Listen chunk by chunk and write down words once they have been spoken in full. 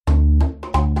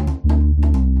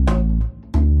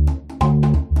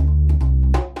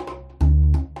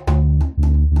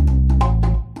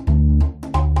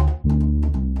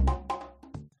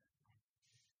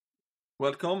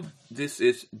Welcome. This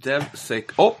is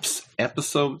DEVSECOPS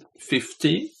episode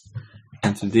 15,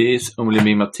 and today is only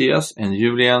me, Matthias, and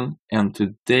Julian, and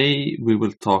today we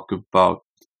will talk about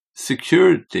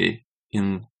security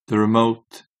in the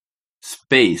remote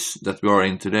space that we are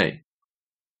in today.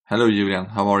 Hello, Julian.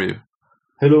 How are you?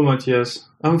 Hello, Matthias.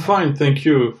 I'm fine, thank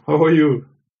you. How are you?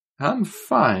 I'm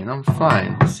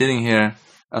fine. Sitting here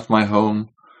at my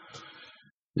home,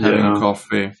 having a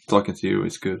coffee, talking to you.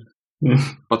 It's good.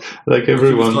 But like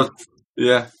everyone. But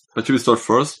you will start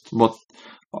first. What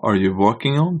are you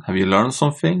working on? Have you learned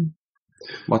something?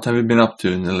 What have you been up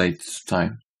to in the latest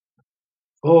time?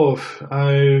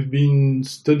 I've been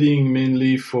studying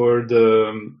mainly for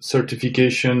the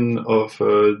certification of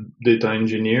data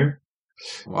engineer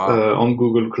on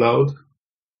Google Cloud.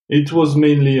 It was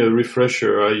mainly a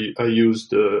refresher. I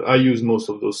used most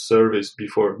of those surveys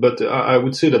before, but I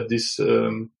would say that this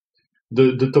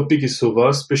the topic is so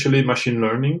vast, especially machine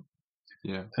learning.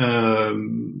 Yeah.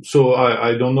 So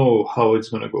I don't know how it's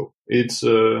gonna go. It's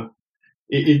there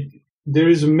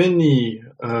is many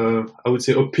I would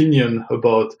say opinion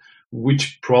about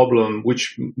which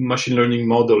machine learning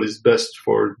model is best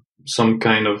for some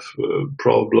kind of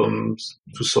problems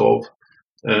to solve.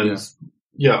 And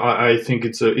I think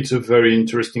it's a very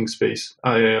interesting space.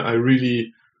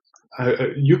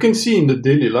 You can see in the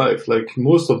daily life, like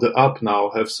most of the app now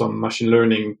have some machine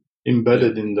learning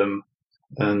embedded in them.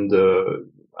 And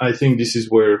I think this is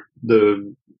where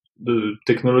the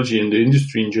technology and the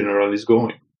industry in general is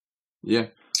going. Yeah.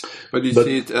 But you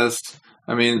see it as,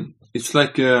 it's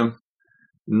like a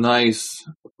nice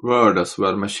word as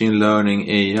well, machine learning,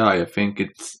 AI. I think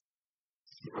it's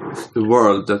the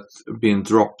word that's being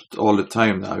dropped all the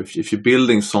time now. If you're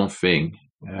building something,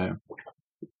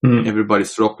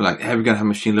 everybody's dropping like, hey, we're gonna have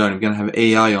machine learning, we're gonna have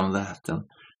AI on that, and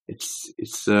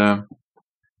it's a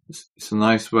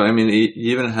nice word. You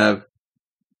even have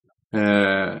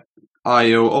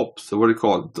IO ops, or what do you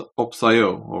call it? Ops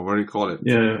IO, or what do you call it?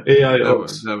 Yeah, AI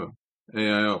ops.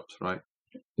 AI ops, right?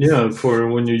 Yeah, for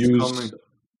when you use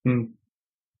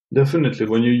definitely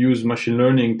when you use machine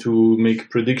learning to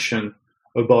make prediction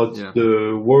about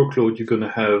the workload you're gonna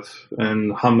have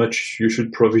and how much you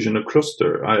should provision a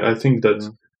cluster. I think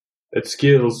that at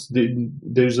scales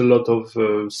there's a lot of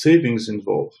savings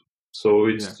involved. So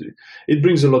it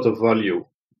brings a lot of value,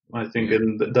 I think,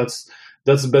 and that's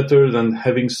better than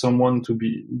having someone to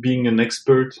being an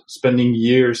expert, spending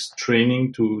years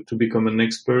training to become an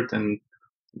expert and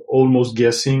almost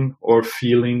guessing or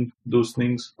feeling those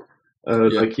things.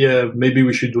 Maybe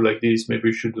we should do like this, maybe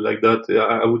we should do like that.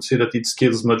 I would say that it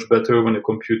scales much better when a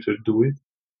computer do it.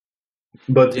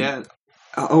 But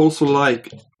I also like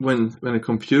when a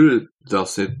computer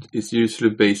does it, it's usually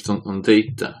based on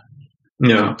data.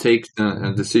 Yeah. It takes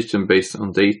a decision based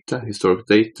on data, historic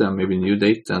data, maybe new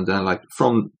data, and then like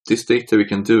from this data we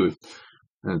can do it.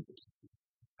 And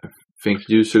I think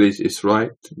usually it's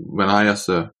right. When I as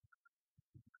a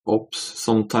ops,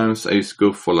 sometimes I used to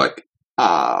go for like,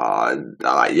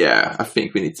 I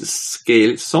think we need to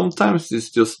scale. Sometimes it's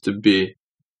just to be,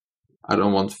 I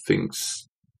don't want things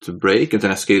to break, and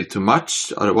then I scale too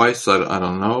much. Otherwise, I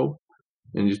don't know.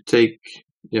 And you take,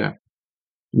 you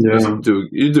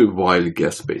do wild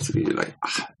guess basically. You're like,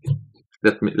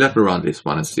 let me run this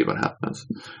one and see what happens.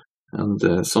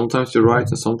 And sometimes you're right,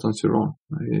 and sometimes you're wrong.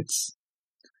 It's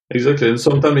exactly, and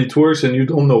sometimes it works, and you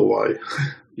don't know why.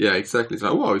 Yeah, exactly. It's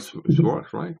like, wow, it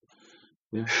works, right?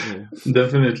 Yeah.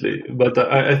 Definitely. But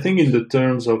I think in the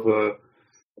terms of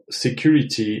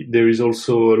security, there is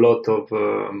also a lot of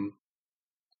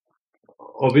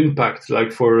impact,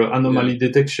 like for anomaly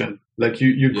detection. Like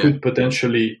you could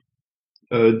potentially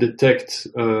detect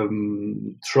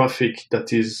traffic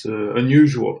that is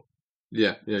unusual.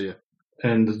 Yeah.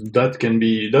 And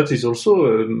that is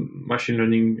also machine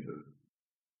learning.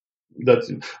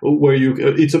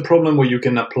 It's a problem where you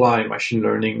can apply machine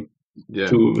learning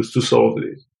to solve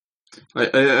it.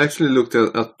 I actually looked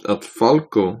at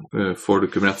Falco for the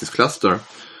Kubernetes cluster,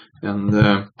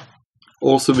 and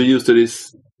also we used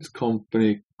this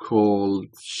company called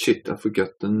I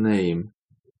forget the name.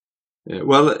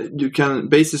 You can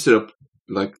basically set up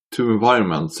like two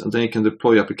environments, and then you can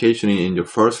deploy application in your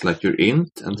first, like your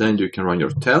int, and then you can run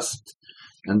your test.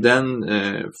 And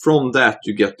then from that,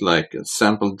 you get like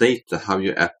sample data, how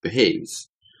your app behaves.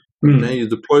 And then you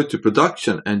deploy it to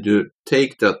production, and you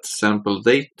take that sample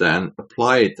data and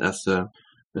apply it as a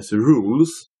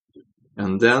rules.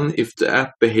 And then if the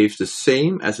app behaves the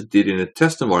same as it did in the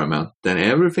test environment, then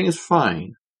everything is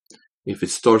fine. If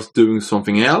it starts doing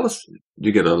something else,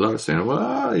 you get a alert saying,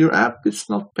 well, your app is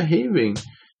not behaving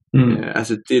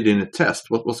as it did in the test.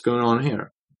 What's going on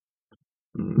here?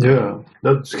 Yeah,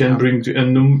 that can bring to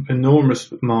an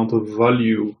enormous amount of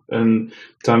value and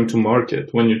time to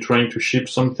market. When you're trying to ship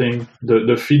something,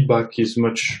 the feedback is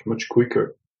much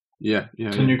quicker.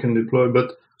 And you can deploy.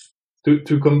 But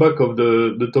to come back of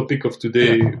the topic of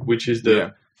today, which is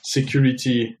the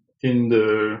security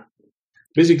in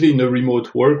basically in the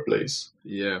remote workplace.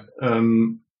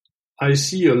 I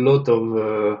see a lot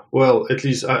of at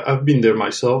least I've been there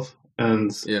myself.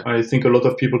 And I think a lot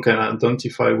of people can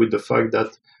identify with the fact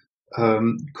that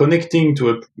connecting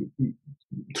through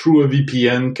a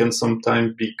VPN can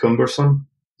sometimes be cumbersome.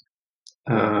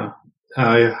 I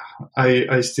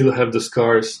still have the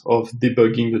scars of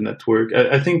debugging the network.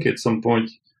 I think at some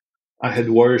point I had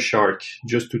Wireshark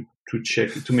just to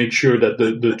check, to make sure that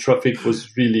the traffic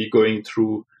was really going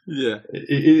through.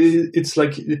 It's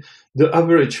like the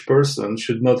average person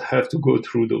should not have to go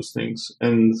through those things.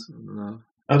 And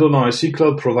I don't know. I see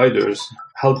cloud providers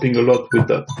helping a lot with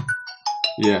that.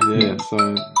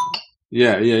 So,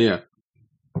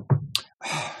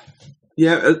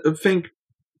 I think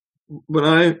when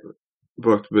I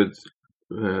worked with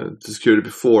security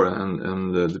before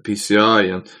and the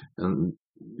PCI and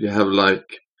you have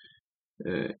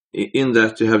in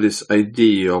that you have this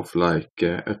idea of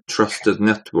a trusted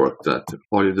network that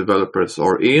all your developers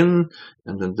are in,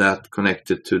 and then that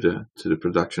connected to the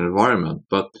production environment.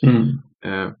 But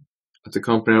at the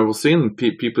company I was in,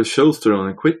 people chose their own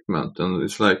equipment, and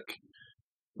it's like,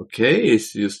 okay,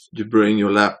 it's just you bring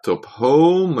your laptop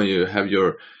home and you have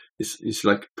it's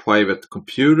like a private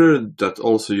computer that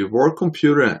also your work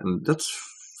computer, and that's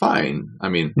fine. I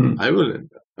mean, I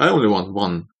only want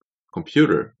one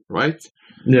computer, right?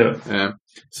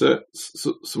 So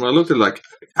when I looked at I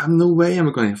have no way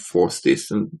I'm going to enforce this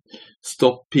and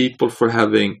stop people for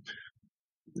having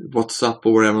WhatsApp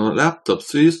or whatever on laptops.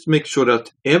 So just make sure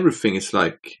that everything is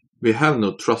we have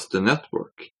no trusted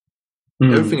network.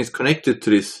 Everything is connected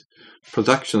to this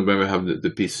production when we have the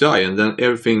PCI, and then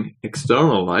everything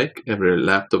external, like every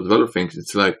laptop developer thinks,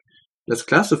 it's let's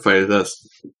classify it as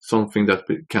something that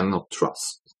we cannot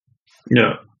trust.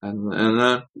 And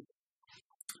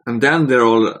then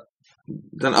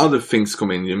then other things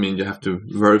come in. I mean, you have to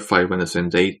verify when they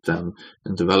send data,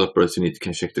 and developers, you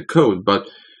can check the code. But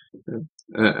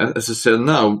as I said,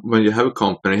 now when you have a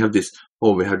company, you have this.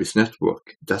 Oh, we have this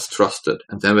network that's trusted,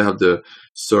 and then we have the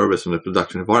service and the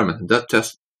production environment, and that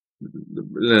test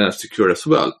secure as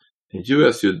well. And you,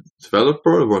 as your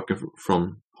developer working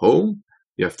from home,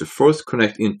 you have to first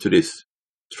connect into this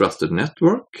trusted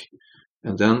network,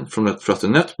 and then from that trusted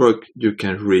network, you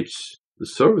can reach the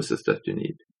services that you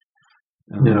need.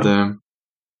 And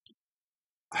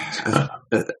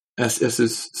as I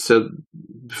said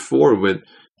before, with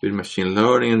machine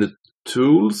learning and the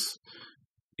tools,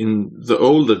 in the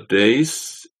older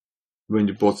days, when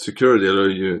you bought security or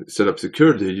you set up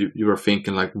security, you were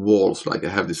thinking walls, I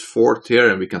have this fort here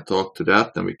and we can talk to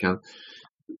that and we can,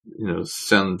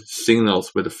 send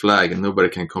signals with a flag and nobody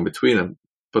can come between them.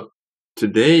 But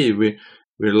today we're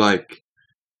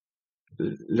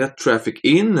let traffic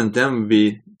in and then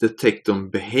we detect on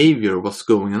behavior, what's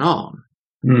going on.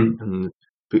 And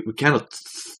we cannot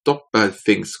stop bad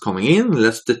things coming in.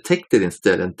 Let's detect it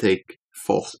instead and take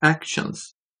fast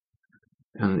actions.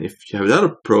 And if you have that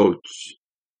approach,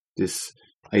 this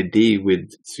idea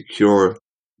with secure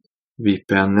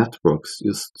VPN networks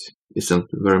just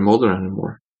isn't very modern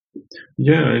anymore.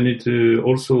 I need to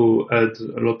also add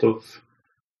a lot of.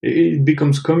 It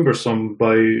becomes cumbersome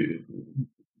by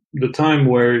the time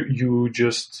where you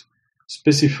just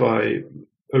specify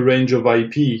a range of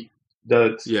IP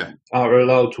that are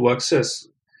allowed to access.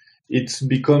 It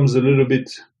becomes a little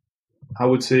bit, I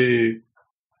would say,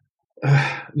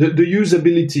 the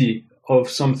usability of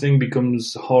something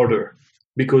becomes harder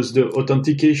because the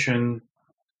authentication,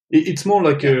 it's more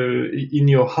like in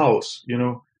your house,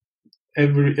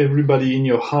 everybody in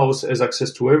your house has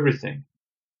access to everything.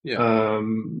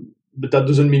 But that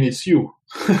doesn't mean it's you.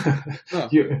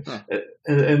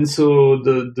 And so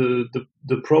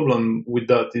the problem with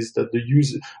that is that the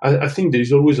user, I think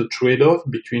there's always a trade-off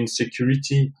between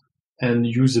security and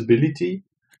usability.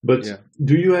 But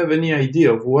do you have any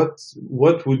idea of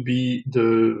what would be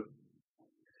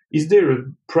is there a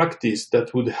practice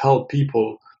that would help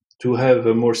people to have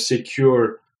a more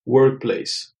secure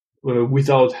workplace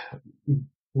without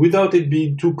it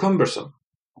being too cumbersome?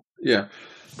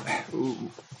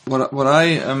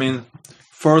 I mean,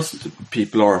 first,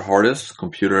 people are hardest.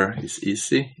 Computer is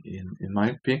easy, in my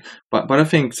opinion. But I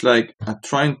think it's I'm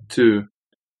trying to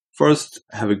first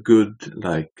have a good,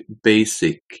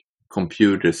 basic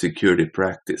computer security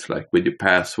practice, with your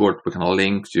password, what kind of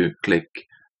links you click,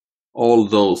 all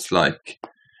those,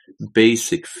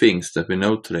 basic things that we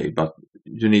know today, but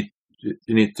you need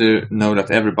to know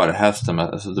that everybody has them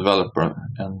as a developer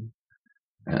and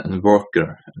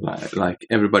worker. Like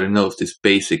everybody knows these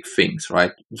basic things,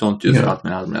 right? Don't use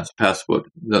admin as password.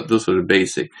 Those are the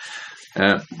basic.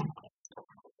 But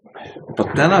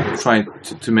then I'm trying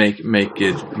to make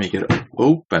it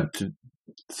open.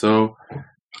 So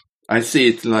I see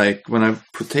it like when I'm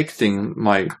protecting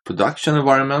my production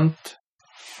environment,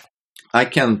 I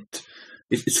can't.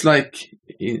 It's like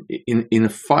in a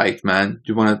fight, man.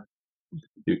 You want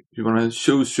to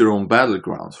choose your own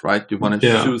battlegrounds, right? You want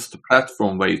to choose the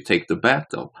platform where you take the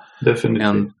battle. Definitely.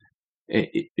 And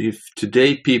if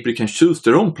today people can choose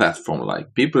their own platform,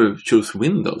 like people choose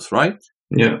Windows, right?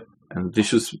 Yeah. And they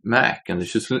choose Mac and they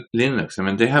choose Linux. I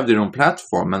mean, they have their own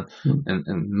platform,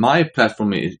 and my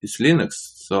platform is Linux.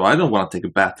 So I don't want to take a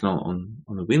battle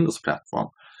on the Windows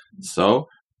platform. So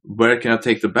where can I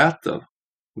take the battle?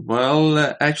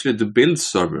 Well, actually the build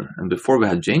server, and before we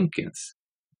had Jenkins.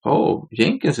 Oh,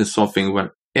 Jenkins is something when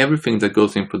everything that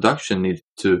goes in production needs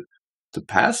to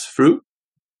pass through,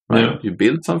 right? Yeah. You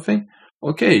build something.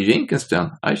 Okay, Jenkins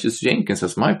then. I choose Jenkins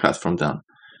as my platform then.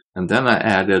 And then I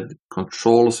added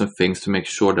controls and things to make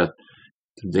sure that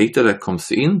the data that comes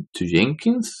in to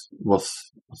Jenkins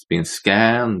was being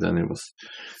scanned, and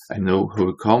I know who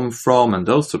it come from and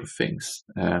those sort of things.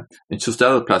 And choose the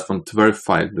other platform to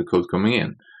verify the code coming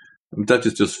in. That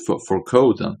is just for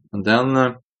code then. And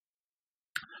then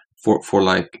for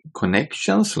like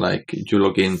connections, like you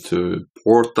log into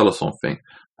Portal or something,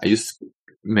 I just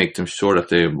make them sure that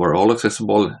they were all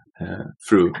accessible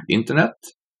through internet.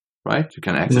 Right, you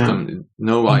can access them,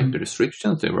 no IP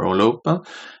restrictions, they were all open,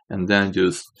 and then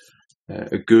just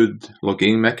a good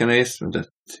login mechanism that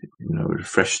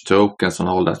refresh tokens and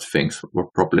all that things were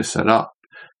properly set up,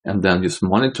 and then just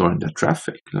monitoring the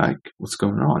traffic, like what's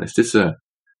going on. Is this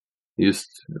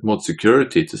used mod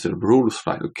security to set up rules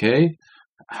like, okay,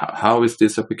 how is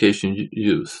this application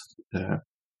used?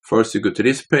 First you go to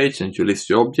this page and you list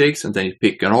your objects, and then you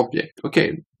pick an object.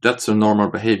 Okay, that's a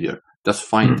normal behavior. That's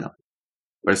fine then.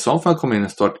 But if someone come in and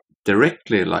start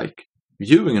directly like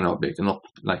viewing an object and not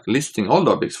like listing all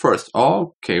the objects first,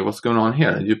 okay, what's going on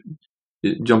here?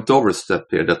 You jumped over a step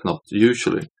here that's not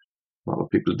usually what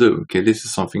people do. Okay, this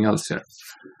is something else here.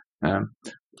 I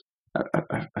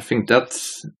think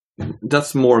that's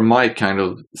more my kind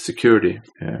of security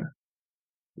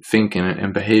thinking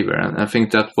and behavior, and I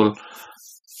think that will.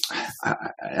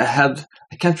 I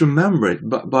can't remember it,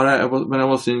 but when I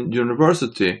was in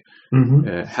university,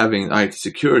 having IT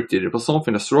security, there was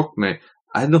something that struck me.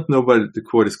 I don't know where the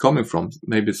code is coming from.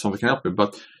 Maybe someone can help me,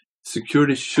 but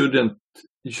security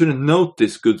you shouldn't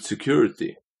notice good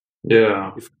security.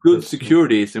 Yeah. If good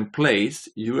security is in place,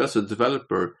 you as a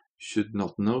developer should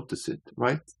not notice it,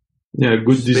 right? Yeah,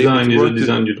 good design is a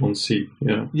design you don't see.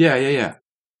 Yeah. Yeah.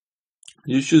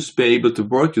 You should be able to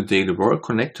work your daily work,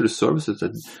 connect to the services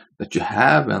that you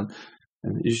have, and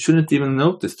you shouldn't even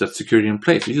notice that security in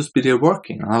place. You just be there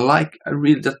working. And I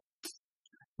really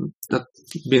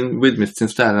that's been with me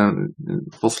since that, and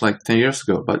it was like 10 years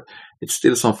ago, but it's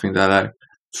still something that I'm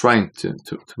trying to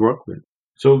work with.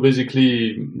 So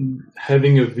basically,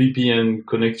 having a VPN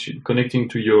connecting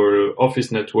to your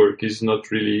office network is not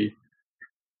really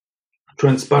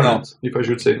transparent, if I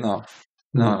should say. No.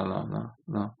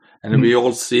 And we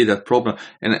all see that problem,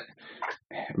 and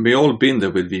we all been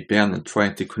there with VPN and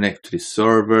trying to connect to the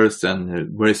servers,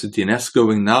 and where is the DNS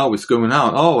going now? It's going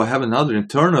out. Oh, I have another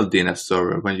internal DNS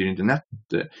server when you're in the net,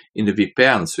 in the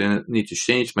VPN, so I need to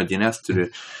change my DNS to the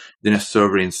DNS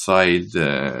server inside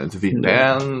the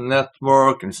VPN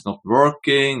network, and it's not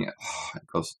working.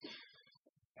 Because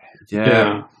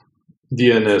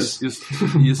DNS.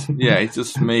 It's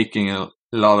just making a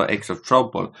lot of extra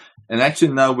trouble. And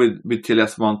actually now with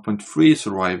TLS 1.3 is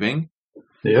arriving,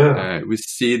 we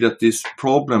see that this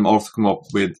problem also come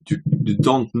up with you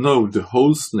don't know the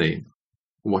host name,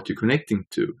 what you're connecting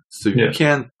to. So you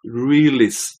can't really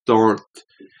start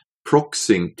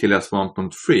proxying TLS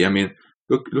 1.3. I mean,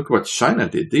 look what China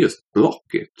did. They just block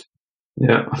it.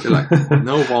 Yeah. They're like,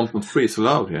 no 1.3 is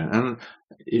allowed here. And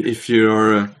if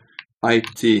you're an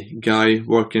IT guy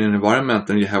working in an environment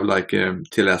and you have like a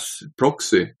TLS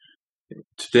proxy,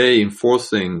 today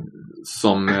enforcing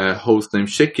some host name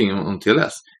checking on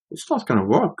TLS, it's not going to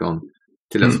work on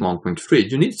TLS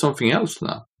 1.3. You need something else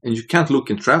now, and you can't look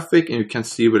in traffic, and you can't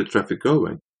see where the traffic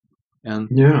going. And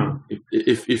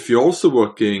if you're also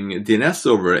working DNS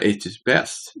over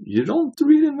HTTPS, you don't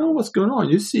really know what's going on.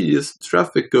 You see just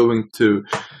traffic going to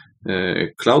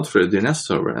Cloudflare DNS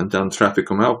server, and then traffic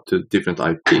come out to different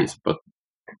IPs. But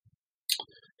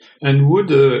And would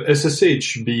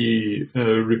SSH be a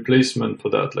replacement for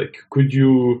that? Like, could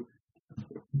you?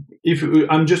 If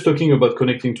I'm just talking about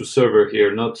connecting to server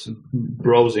here, not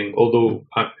browsing, although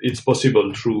it's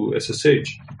possible through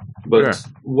SSH. But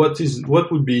Sure.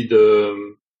 what would be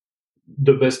the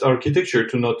best architecture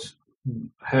to not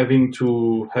having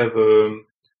to have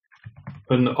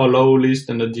an allow list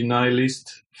and a deny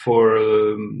list for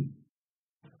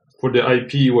the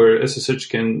IP where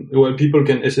people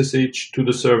can SSH to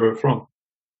the server from?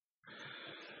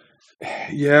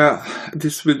 Yeah,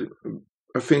 this would.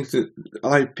 I think that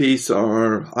IPs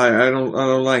are. I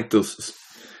don't like those,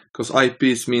 because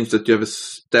IPs means that you have a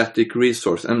static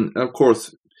resource, and of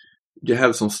course you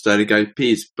have some static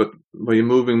IPs, but when you're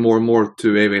moving more and more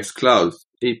to AWS cloud,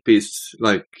 IPs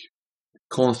like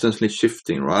constantly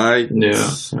shifting, right? Yeah.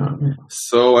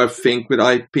 So I think with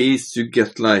IPs you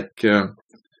get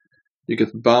you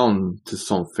get bound to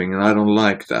something, and I don't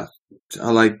like that.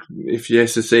 I like if you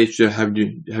SSH, you have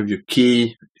your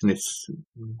key, and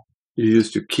you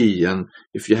use your key, and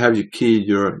if you have your key,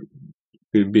 will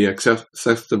be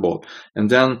accessible. And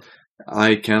then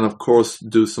I can, of course,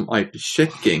 do some IP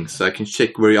checking, so I can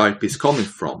check where your IP is coming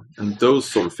from, and those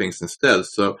sort of things instead.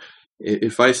 So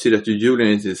if I see that your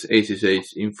unit is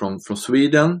SSH in from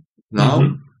Sweden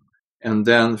now, and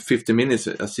then 50 minutes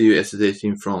I see you SSH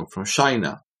in from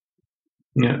China.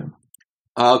 Yeah.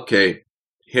 Okay,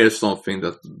 here's something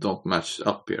that don't match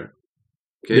up here.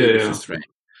 Okay, this is strange.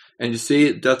 And you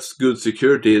see, that's good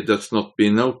security that's not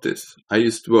being noticed. I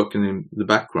used to work in the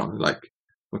background,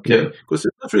 because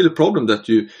it's not really a problem that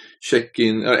you check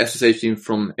in or SSH in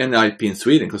from any IP in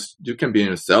Sweden, because you can be on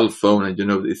your cell phone and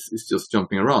it's just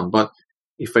jumping around. But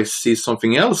if I see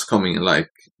something else coming in, like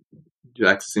you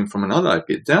accessing from another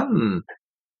IP, then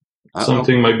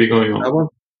something might be going on. I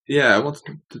want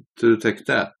to detect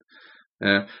that.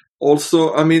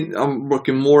 Also, I mean, I'm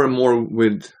working more and more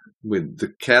with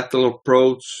the cattle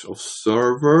approach of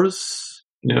servers.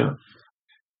 Yeah.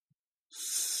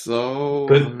 So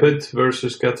pet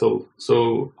versus cattle.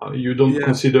 So you don't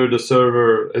consider the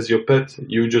server as your pet.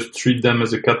 You just treat them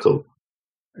as a cattle.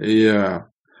 Yeah.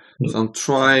 So I'm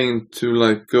trying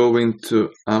to go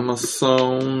into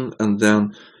Amazon and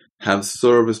then have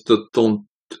servers that don't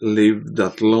live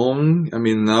that long. I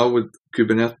mean, now with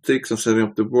Kubernetes and setting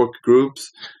up the work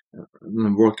groups,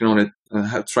 I'm working on it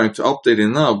and trying to update it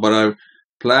now, but I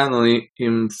plan on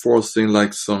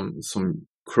enforcing some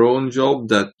cron job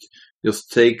that just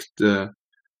take the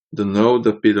node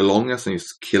that be the longest and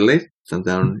just kill it, and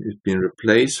then it's being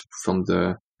replaced from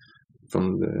the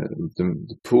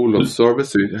pool of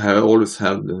service. So you always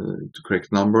have the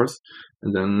correct numbers,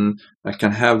 and then I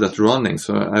can have that running.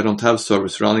 So I don't have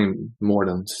service running more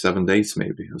than 7 days,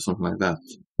 maybe, or something like that.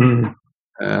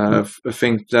 I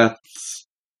think that's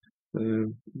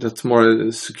more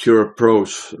a secure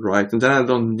approach, right? And then I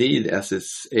don't need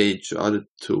SSH or other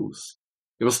tools.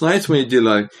 It was nice when you did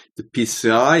the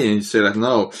PCI and you say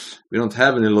no, we don't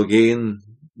have any login.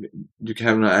 You can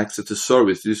have no access to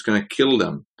service. You're just going to kill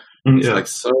them.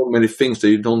 It's so many things that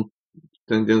you don't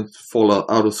fall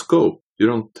out of scope. You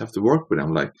don't have to work with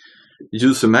them. Like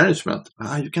user management.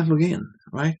 You can log in,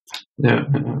 right? Yeah.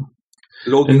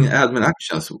 Logging admin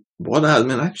actions. What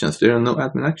admin actions? There are no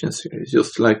admin actions here. It's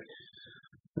just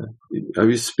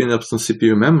we spin up some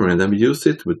CPU memory and then we use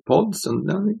it with pods and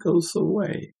then it goes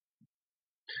away.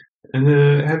 And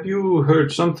have you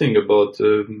heard something about,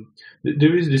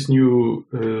 there is this new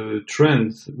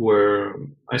trend where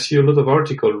I see a lot of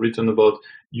articles written about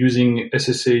using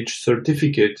SSH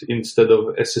certificate instead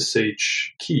of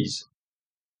SSH keys.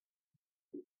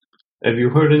 Have you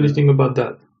heard anything about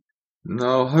that?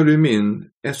 No, how do you mean?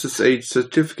 SSH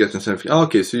certificate and stuff?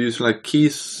 Okay, so you use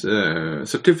keys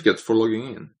certificate for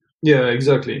logging in. Yeah,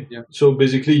 exactly. Yeah. So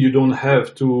basically you don't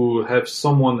have to have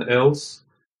someone else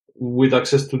with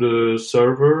access to the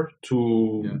server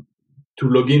to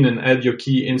log in and add your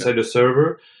key inside the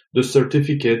server. The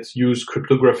certificate use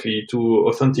cryptography to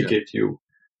authenticate you,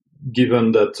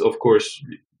 given that, of course,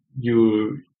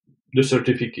 the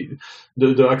certificate,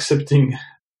 the accepting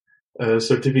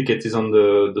certificate is on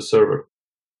the server.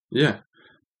 Yeah.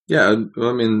 I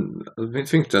mean, I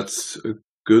think that's a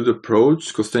good approach,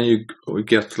 because then you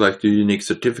get the unique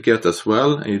certificate as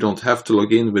well, and you don't have to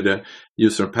log in with a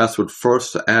user and password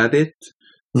first to add it.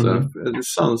 So it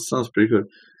sounds pretty good.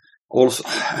 Also,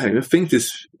 I think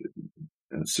this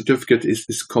certificate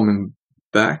is coming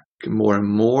back more and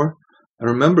more. I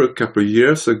remember a couple of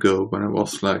years ago when I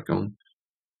was on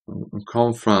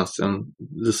conference, and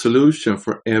the solution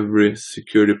for every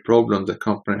security problem the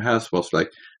company has was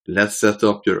let's set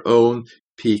up your own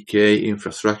PK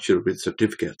infrastructure with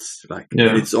certificates.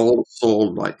 It's all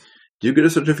solved. you get a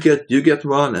certificate, you get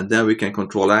one, and then we can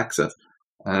control access.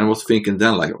 And I was thinking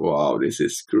then like, wow, this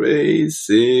is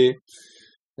crazy.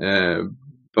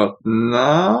 But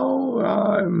now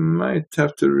I might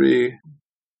have to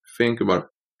rethink about it.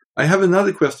 I have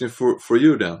another question for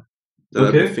you then. That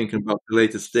I've been thinking about the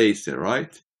latest days here,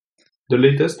 right? The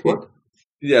latest what?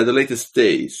 Yeah, the latest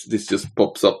days. This just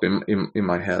pops up in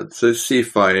my head. So let's see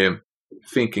if I am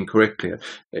thinking correctly.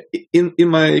 In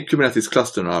my Kubernetes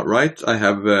cluster now, right? I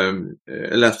have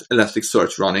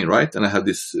Elasticsearch running, right? And I have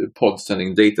this pod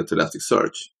sending data to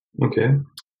Elasticsearch. Okay.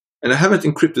 And I haven't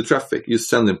encrypted traffic. You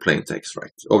send in plain text,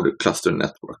 right? Over the cluster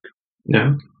network.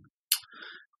 Yeah.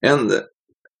 And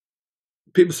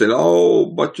people say, oh,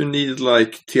 but you need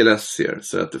like TLS here.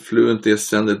 So that the Fluent is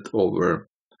send it over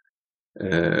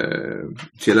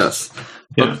TLS.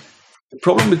 Yeah. But the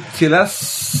problem with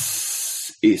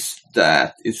TLS is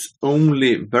that it's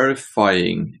only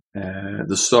verifying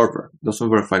the server. It doesn't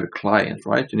verify the client,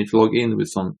 right? You need to log in with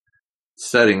some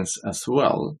settings as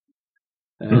well.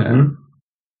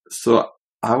 So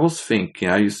I was thinking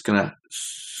I'm just going to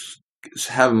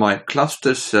have my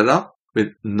cluster set up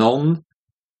with non-TLS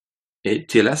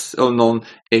or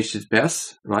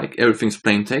non-HTTPS, right? Everything's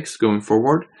plain text going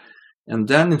forward. And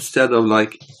then instead of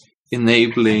like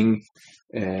enabling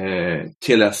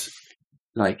TLS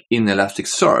like in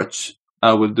Elasticsearch,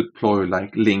 I will deploy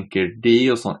like Linkerd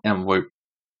or some Envoy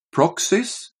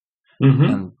proxies,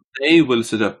 and they will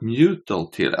set up mutual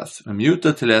TLS. And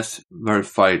mutual TLS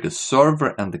verify the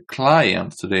server and the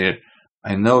client, so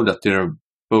I know that they're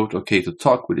both okay to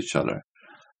talk with each other.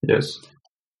 Yes.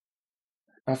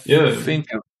 I think.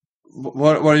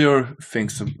 What are your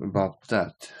things about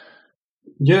that?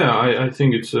 Yeah, I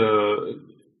think it's a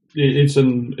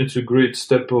great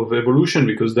step of evolution,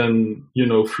 because then,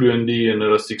 Fluentd and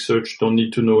Elasticsearch don't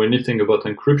need to know anything about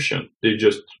encryption. They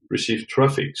just receive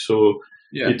traffic. So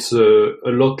it's a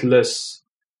lot less,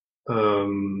 I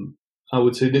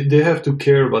would say they have to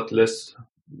care about less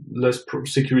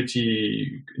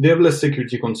security. They have less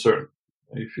security concern,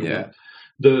 if you want.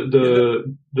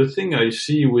 The thing I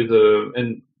see with,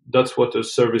 and that's what a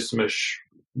service mesh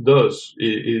does.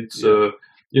 It's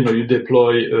you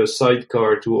deploy a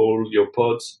sidecar to all your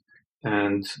pods,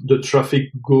 and the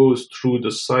traffic goes through the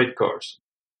sidecars.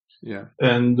 Yeah.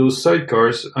 And those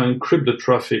sidecars encrypt the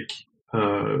traffic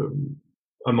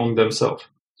among themselves.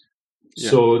 Yeah.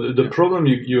 So the problem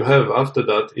you have after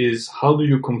that is, how do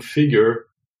you configure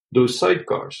those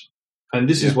sidecars? And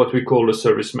this is what we call a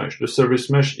service mesh. The service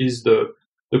mesh is the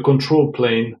control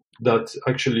plane that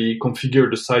actually configure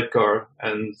the sidecar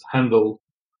and handle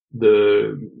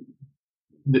the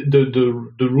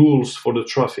rules for the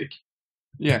traffic.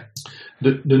 Yeah.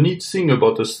 The neat thing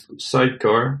about a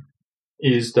sidecar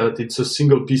is that it's a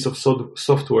single piece of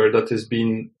software that has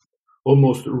been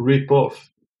almost rip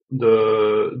off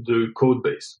the code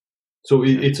base. So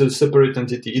it's a separate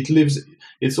entity.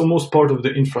 It's almost part of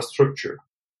the infrastructure.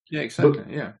 Yeah, exactly.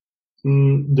 But,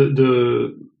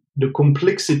 the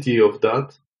complexity of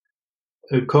that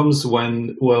comes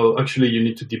when, actually you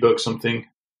need to debug something,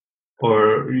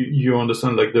 or you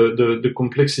understand, like the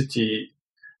complexity.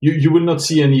 You will not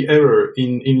see any error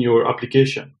in your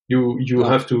application. You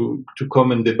have to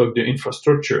come and debug the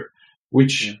infrastructure,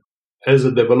 which as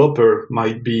a developer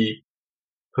might be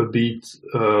a bit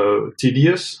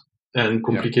tedious and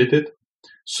complicated. Yeah.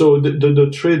 So the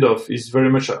trade-off is very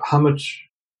much how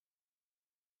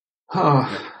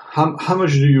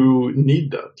much do you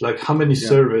need that? Like, how many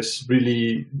servers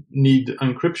really need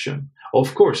encryption?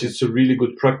 Of course, it's a really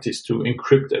good practice to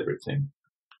encrypt everything.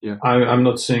 Yeah. I'm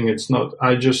not saying it's not.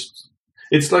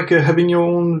 It's like having your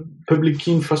own public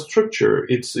key infrastructure.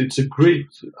 It's a great.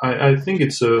 I think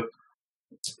it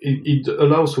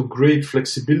allows for great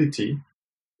flexibility.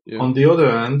 Yeah. On the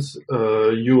other hand,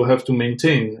 you have to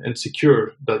maintain and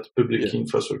secure that public key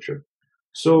infrastructure.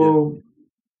 So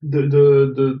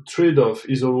the trade-off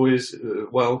is always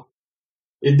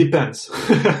it depends.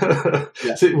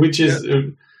 Which is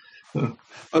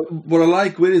what I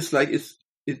like with it is like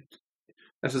it.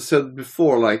 As I said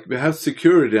before, like we have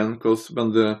security then, because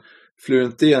when the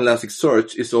Fluentd and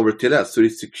Elasticsearch is over TLS, so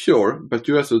it's secure. But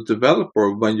you as a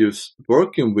developer, when you're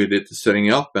working with it,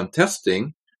 setting up and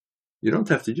testing, you don't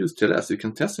have to use TLS. You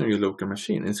can test on your local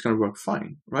machine, and it's going to work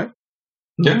fine, right?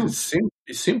 Yeah.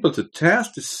 It's simple to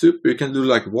test. It's super. You can do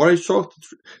like Wireshark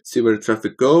to see where the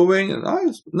traffic going, and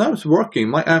now it's working.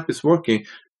 My app is working.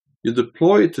 You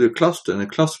deploy it to the cluster, and the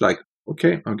cluster like,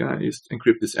 okay, I'm going to just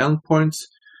encrypt these endpoints.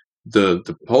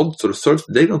 The pods or the servers,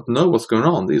 they don't know what's going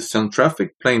on. They send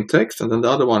traffic, plain text, and then the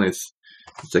other one is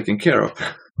taken care of.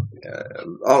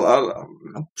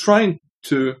 I'm trying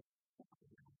to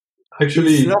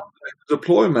Actually, it's not like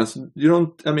deployments. You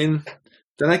don't. I mean,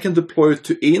 then I can deploy it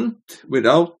to int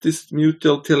without this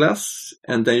mutual TLS,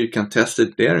 and then you can test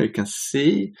it there. You can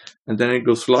see, and then it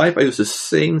goes live. I use the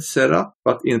same setup,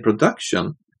 but in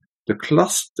production, the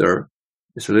cluster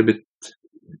is a little bit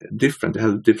different. It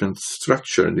has a different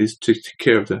structure, and these take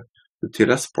care of the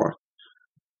TLS part.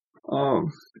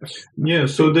 Yeah,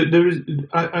 so there is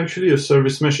actually a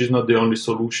service mesh is not the only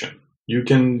solution. You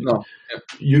can,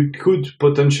 you could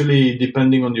potentially,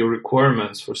 depending on your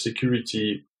requirements for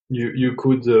security, you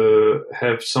could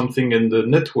have something in the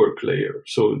network layer.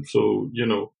 So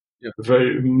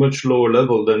very much lower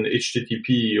level than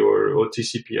HTTP or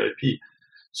TCP/IP.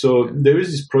 So there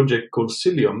is this project called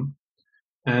Cilium,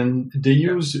 and they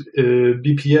use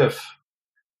BPF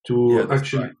to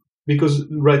actually. Right. Because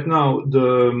right now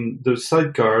the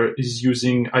sidecar is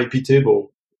using IP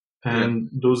table, and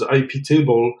those IP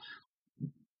table,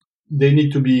 they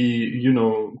need to be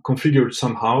configured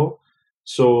somehow.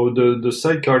 So the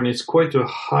sidecar needs quite a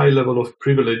high level of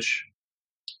privilege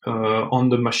on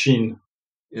the machine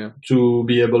to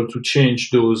be able to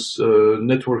change those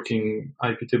networking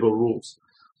IP table rules.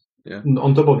 Yeah.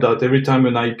 On top of that, every time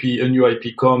a new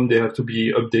IP come, they have to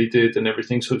be updated and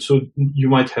everything. So you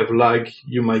might have lag,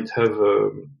 you might have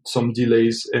some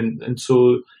delays, and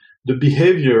so the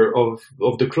behavior of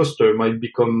the cluster might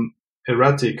become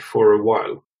erratic for a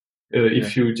while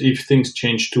if things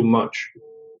change too much.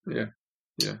 Yeah,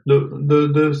 yeah.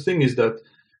 The thing is that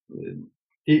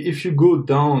if you go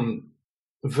down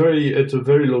at a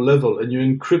very low level and you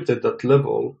encrypt at that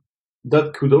level,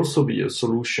 that could also be a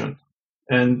solution.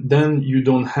 And then you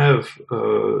don't have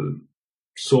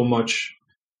so much,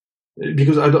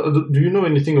 because do you know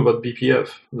anything about BPF,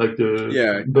 like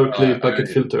the Berkeley packet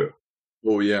filter?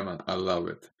 Oh yeah, man, I love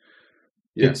it.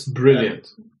 Yeah. It's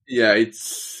brilliant.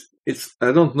 It's.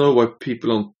 I don't know why people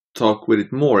don't talk with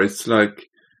it more. It's like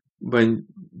when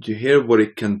you hear what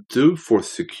it can do for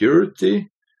security.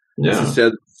 Yeah. As I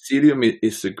said, Cilium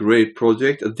is a great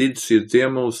project. I did see a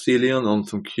demo of Cilium on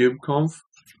some KubeConf.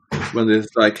 When there's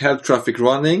like have traffic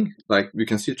running, like we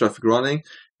can see traffic running,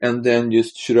 and then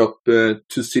just shoot up 2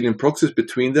 Cilium proxies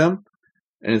between them,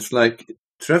 and it's like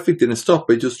traffic didn't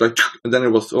stop, it just like, and then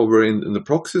it was over in the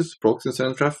proxies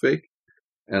and traffic,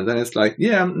 and then it's like,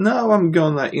 now I'm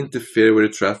gonna interfere with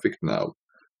the traffic now.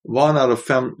 1 out of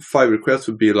 5 requests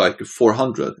would be like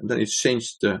 400, and then it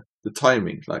changed the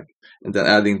timing, like, and then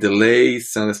adding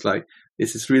delays, and it's like,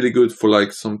 this is really good for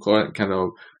like some kind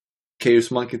of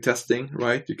chaos monkey testing,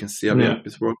 right? You can see how the app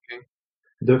is working.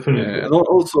 Definitely. And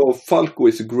also, Falco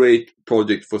is a great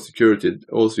project for security. It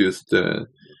also used the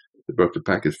Berkeley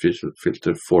packet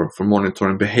filter for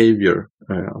monitoring behavior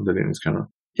on the Linux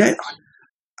kernel. I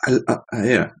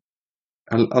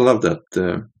love that.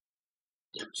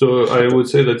 So I would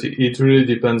say that it really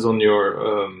depends on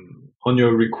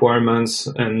your requirements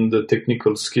and the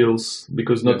technical skills,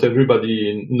 because not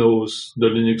everybody knows the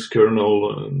Linux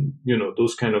kernel,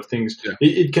 those kind of things. Yeah.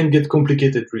 It can get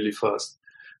complicated really fast.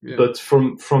 Yeah. But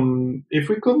from if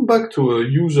we come back to a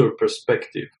user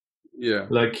perspective,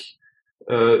 like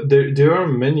there are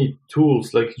many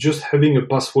tools. Like just having a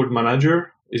password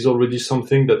manager is already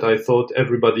something that I thought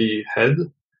everybody had,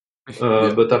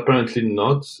 but apparently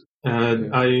not.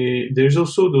 And there's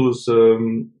also those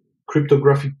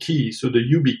cryptographic key, so the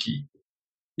YubiKey.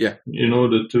 Yeah.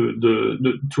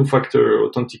 The two-factor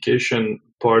authentication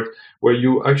part, where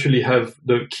you actually have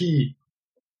the key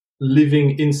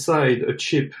living inside a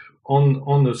chip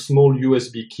on a small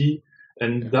USB key,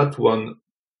 and that one,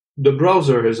 the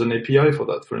browser has an API for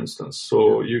that, for instance.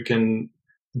 So you can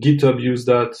GitHub use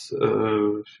that,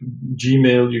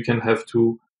 Gmail you can have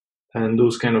too, and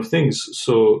those kind of things.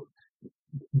 So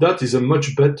that is a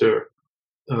much better.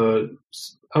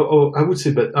 I would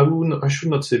say better. I should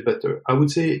not say better. I would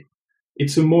say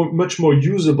it's a much more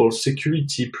usable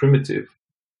security primitive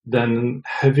than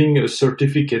having a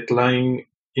certificate lying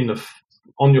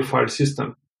on your file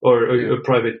system or a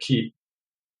private key.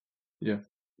 Yeah.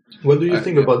 What do you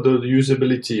think about the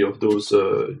usability of those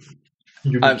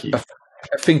YubiKey?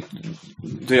 I think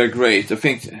they are great. I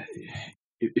think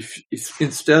if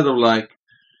instead of like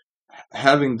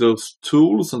having those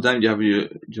tools, and then you have your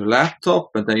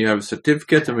laptop, and then you have a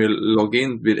certificate, and we log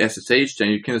in with SSH,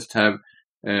 and you can just have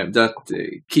that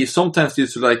key. Sometimes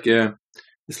it's like a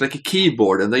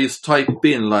keyboard, and they just type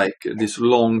in like this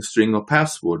long string of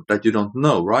password that you don't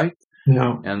know, right?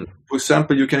 Yeah. And for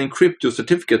example, you can encrypt your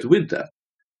certificate with that.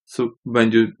 So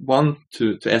when you want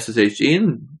to SSH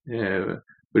in with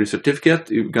your certificate,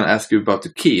 it's going to ask you about the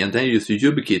key, and then you use the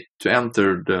YubiKey to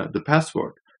enter the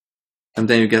password. And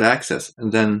then you get access,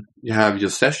 and then you have your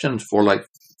session for like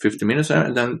 50 minutes,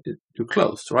 and then you're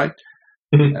closed, right?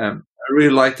 I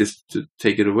really like this to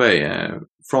take it away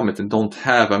from it and don't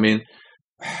have. I mean,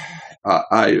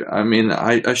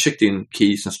 I checked in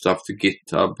keys and stuff to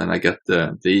GitHub, and I get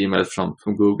the email from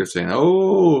Google saying,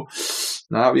 "Oh,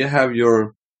 now you have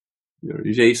your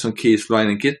JSON keys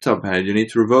flying in GitHub here. You need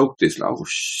to revoke this." Like, oh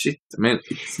shit! I mean,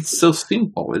 it's so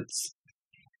simple. It's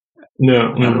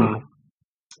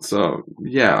So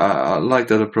yeah, I like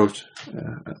that approach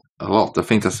a lot. I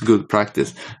think that's good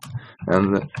practice,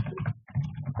 and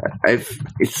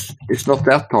it's not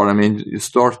that hard. I mean, you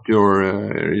start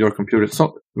your computer.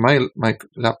 So my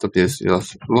laptop is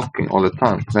just locking all the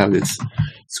time because I have this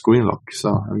screen lock. So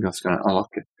I'm just gonna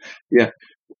unlock it.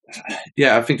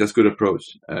 Yeah, I think that's a good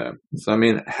approach. So I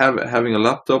mean, having a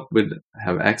laptop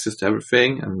have access to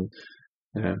everything, and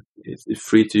it's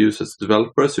free to use as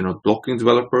developers. You're not blocking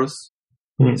developers.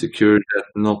 Security that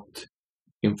not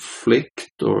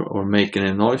inflict or make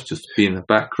any noise, just be in the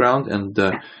background, and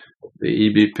the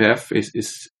eBPF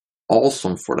is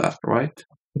awesome for that, right?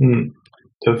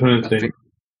 Definitely.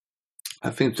 I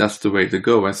think that's the way to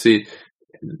go. I see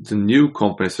the new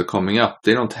companies are coming up.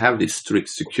 They don't have this strict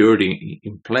security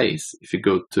in place. If you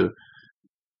go to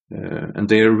and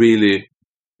they are really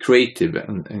creative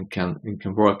and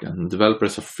can work, and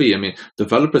developers are free. I mean,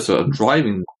 developers are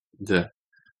driving the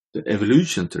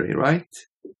evolution today, right?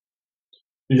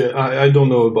 Yeah, I don't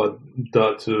know about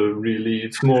that really.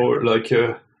 It's more like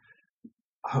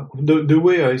the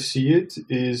way I see it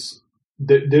is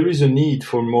that there is a need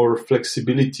for more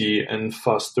flexibility and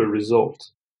faster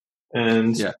results,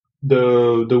 and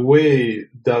the way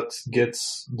that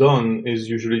gets done is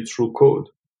usually through code,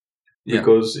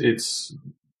 because it's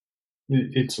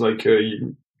like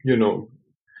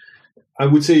I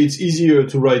would say it's easier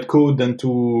to write code than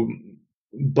to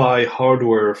buy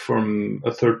hardware from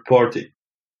a third party.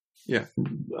 Yeah.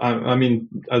 I mean,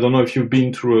 I don't know if you've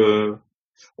been through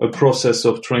a process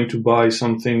of trying to buy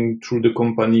something through the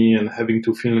company and having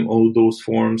to fill in all those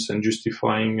forms and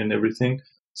justifying and everything.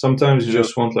 Sometimes you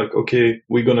just want like, okay,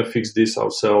 we're going to fix this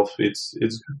ourselves.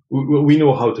 We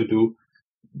know how to do.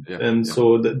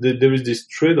 So there is this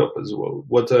trade-off as well.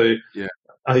 What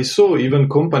I saw, even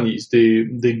companies,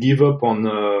 they give up on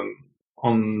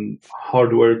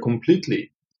hardware completely,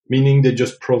 meaning they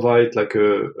just provide like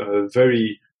a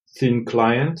very thin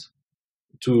client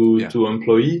to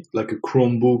employee, like a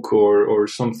Chromebook or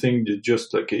something.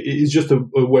 Just like it's just a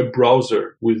web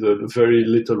browser with a very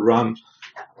little RAM.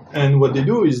 And what they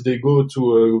do is they go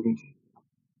to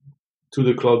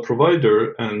the cloud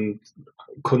provider and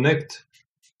connect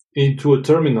into a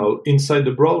terminal inside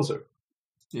the browser.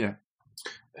 Yeah.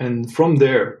 And from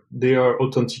there, they are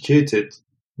authenticated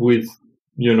with,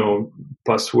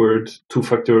 password,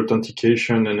 two-factor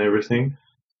authentication and everything.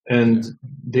 And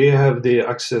they have the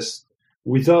access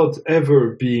without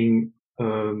ever being,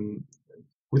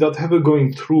 without ever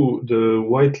going through the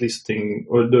whitelisting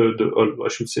or I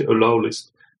should say allow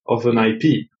list of an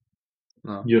IP.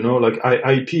 No. Like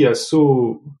IP is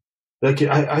so, like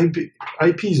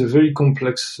IP is a very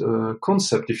complex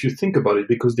concept if you think about it,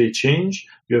 because they change.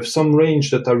 You have some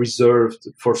range that are reserved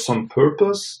for some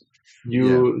purpose.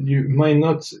 You might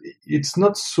not, it's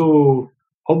not so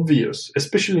obvious,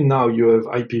 especially now you have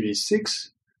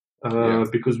IPv6,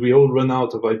 because we all run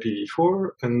out of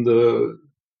IPv4. And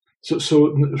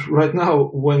so right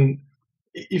now,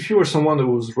 if you are someone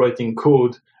who's writing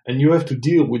code and you have to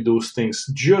deal with those things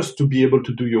just to be able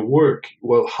to do your work,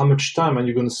 well, how much time are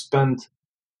you going to spend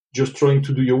just trying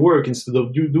to do your work instead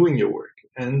of you doing your work?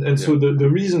 And so the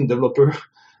reason developer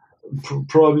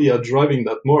probably are driving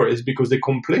that more is because they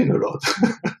complain a lot.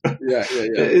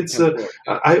 It's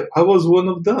I was one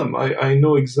of them. I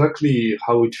know exactly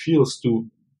how it feels to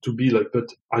be like,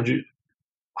 but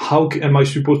how am I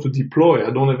supposed to deploy?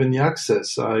 I don't have any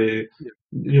access.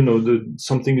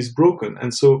 Something is broken,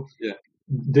 and so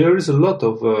there is a lot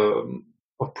of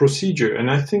procedure. And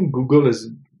I think Google has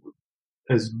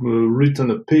written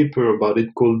a paper about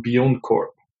it called Beyond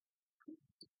Corp,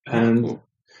 and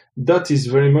that is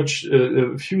very much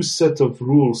a few set of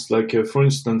rules. Like for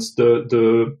instance,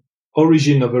 the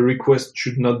origin of a request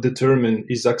should not determine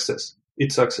its access.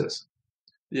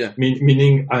 Yeah.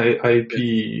 Meaning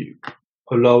IP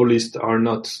allow lists are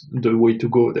not the way to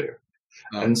go there.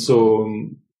 And so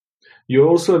you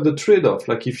also have the trade-off.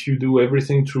 Like if you do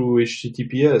everything through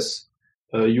HTTPS,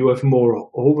 you have more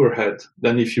overhead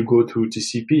than if you go to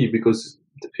TCP, because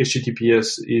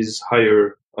HTTPS is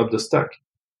higher up the stack.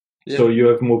 Yeah. So you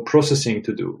have more processing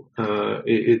to do.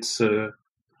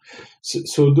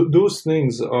 Those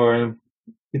things are,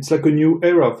 it's like a new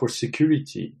era for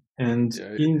security. And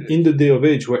in the day of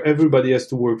age where everybody has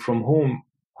to work from home,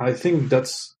 I think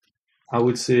that's, I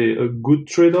would say, a good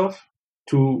trade-off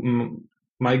to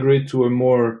migrate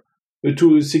to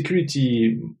to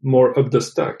security more up the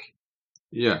stack.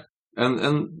 Yeah,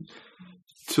 and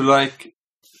to like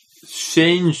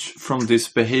change from this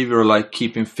behavior, like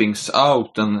keeping things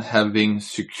out and having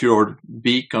secured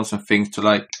beacons and things, to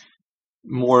like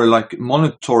more like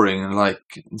monitoring and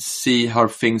like see how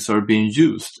things are being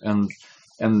used, and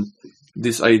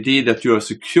this idea that you are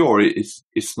secure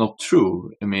is not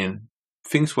true. I mean,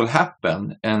 things will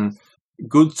happen, and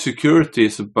good security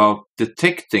is about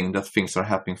detecting that things are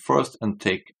happening first and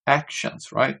take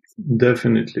actions, right?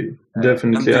 Definitely.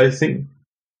 I think.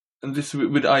 And this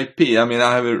with IP, I mean,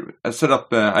 I set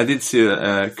up, I did see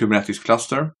a Kubernetes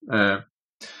cluster,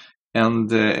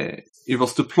 and it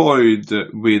was deployed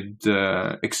with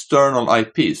external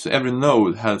IP. So every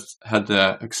node had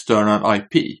an external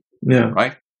IP. Yeah.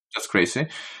 Right? That's crazy.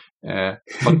 But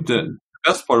the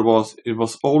best part was, it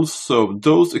was also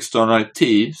those external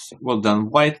IPs were then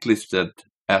whitelisted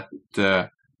at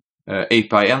the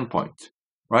API endpoint,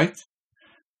 right?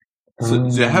 So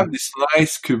they have these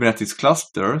nice Kubernetes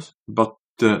clusters, but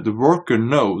the worker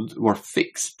node were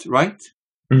fixed, right?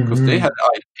 Because they had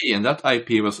IP, and that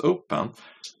IP was open.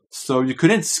 So you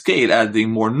couldn't scale adding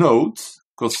more nodes,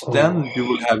 because then you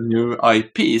will have new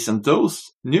IPs, and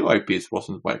those new IPs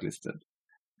wasn't whitelisted.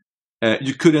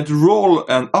 You couldn't roll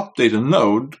and update a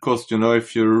node, because, you know,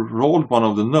 if you rolled one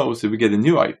of the nodes, you would get a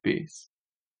new IPs.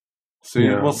 So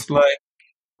it was like,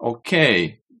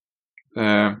 okay,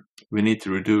 we need to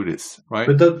redo this, right?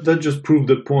 But that just proved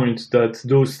the point that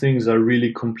those things are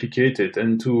really complicated,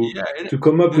 and to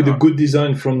come up with a good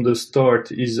design from the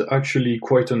start is actually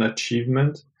quite an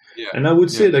achievement. Yeah. And I would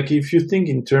say, like, if you think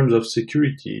in terms of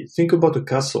security, think about a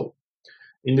castle.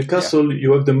 In the castle,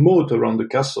 you have the moat around the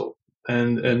castle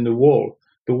and the wall.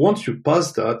 But once you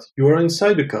pass that, you are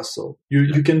inside the castle.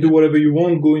 You can do whatever you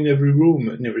want, go in every room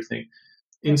and everything.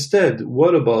 Instead,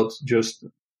 what about just,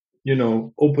 you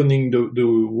know, opening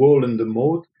the wall and the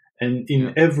moat, and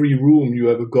in every room you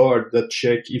have a guard that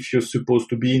check if you're supposed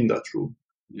to be in that room.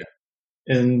 Yeah.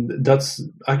 And that's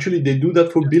actually, they do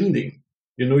that for building.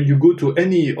 You know, you go to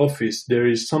any office, there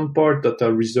is some part that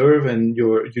are reserved, and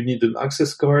you need an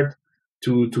access card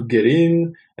to get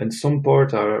in, and some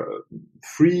part are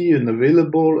free and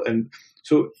available. And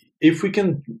so if we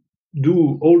can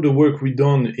do all the work we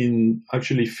done in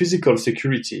actually physical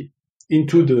security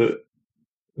into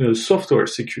the software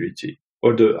security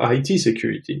or the IT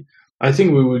security, I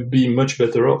think we would be much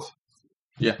better off.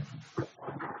 Yeah.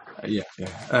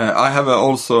 I have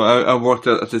I worked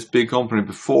at this big company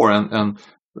before, and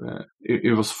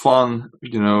it was fun.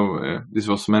 You know, this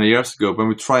was many years ago when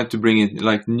we tried to bring in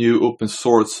like new open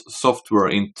source software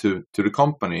into the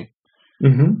company.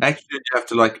 Actually, you have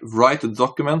to like write a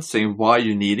document saying why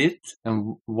you need it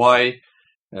and why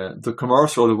the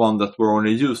commercial, the one that were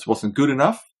only used, wasn't good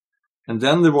enough. And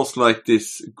then there was like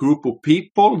this group of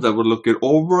people that would look it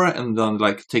over and then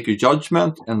like take a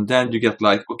judgment, and then you get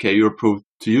like, okay, you're approved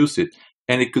to use it.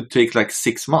 And it could take like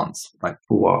 6 months. Like,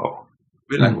 wow.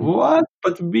 We're like, what?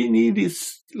 But we need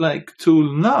this like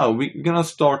tool now. We're gonna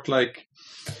start like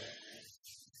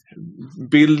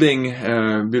building,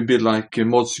 we build like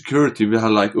mod security. We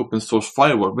have like open source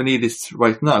firewall. We need this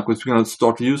right now because we're gonna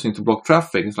start using to block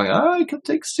traffic. It's like, it can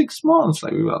take 6 months.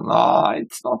 Like, we were,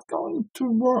 it's not going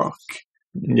to work.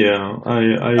 Yeah,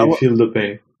 I feel the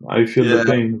pain. I feel the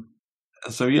pain.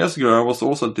 So years ago, I was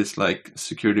also at this like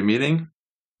security meeting.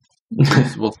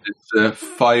 This was this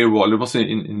firewall. It was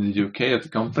in the UK at the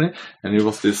company, and it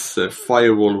was this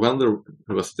firewall vendor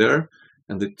who was there,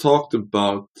 and they talked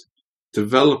about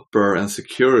developer and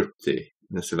security.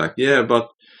 And they said like,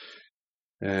 but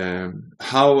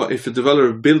how, if a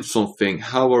developer builds something,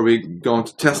 how are we going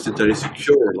to test it that is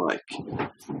secure? Like,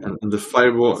 and the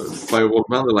firewall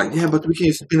vendor like, but we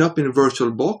can spin up in a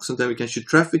virtual box, and then we can shoot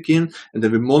traffic in, and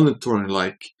then we're monitoring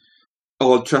like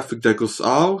all traffic that goes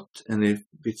out, and if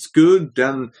it's good,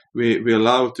 then we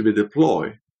allow it to be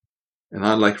deployed. And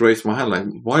I like raise my hand like,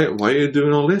 why are you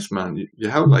doing all this, man? You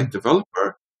have like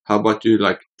developer. How about you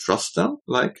like trust them,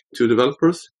 like 2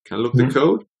 developers can look the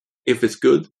code. If it's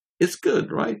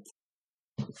good, right?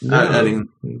 Yeah.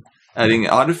 Adding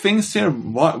other things here.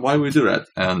 Why we do that?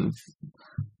 And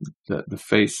the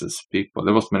faces, people.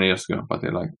 That was many years ago, but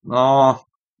they're like, no,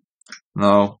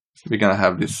 we're gonna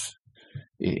have this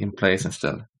in place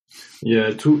instead.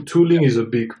 Yeah, tooling is a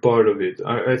big part of it.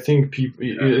 I think people,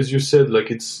 as you said, like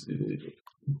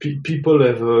people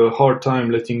have a hard time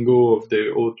letting go of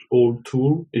their old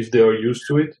tool if they are used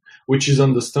to it, which is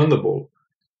understandable.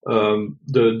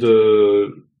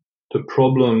 The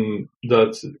problem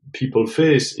that people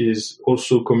face is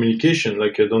also communication.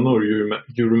 Like, I don't know,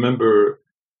 you remember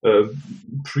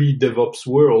pre-DevOps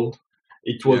world,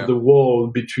 it was the wall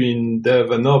between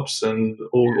dev and ops and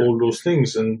all those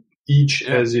things, and each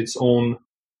has its own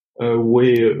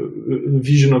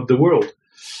vision of the world.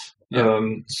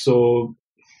 So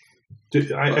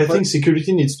I think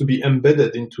security needs to be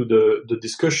embedded into the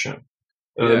discussion.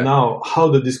 Now, how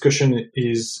the discussion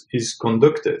is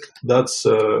conducted, that's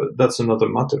another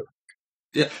matter.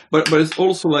 Yeah, but it's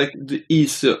also like the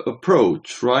easy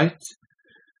approach, right?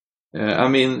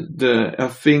 I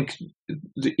think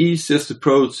the easiest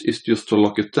approach is just to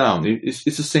lock it down. It's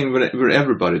the same with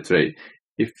everybody today.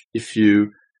 If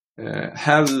you're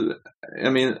worried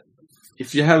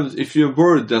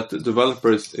that the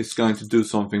developer is going to do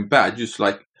something bad, just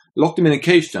like lock them in a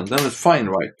cage, then it's fine,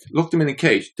 right? Lock them in a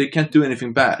cage. They can't do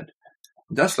anything bad.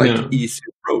 That's like an easy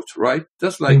approach, right?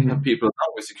 That's like how people have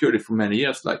done with security for many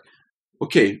years. Like,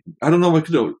 okay, I don't know what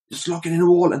to do. Just lock it in the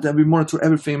wall, and then we monitor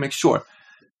everything and make sure.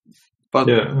 But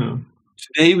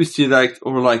today we see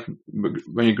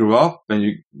when you grow up and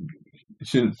you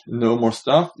know more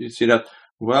stuff, you see that,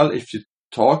 well, if you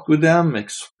talk with them,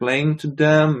 explain to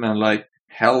them, and like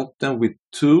help them with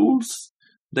tools,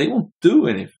 they won't do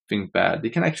anything bad. They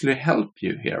can actually help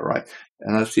you here, right?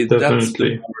 And I see that's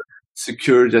the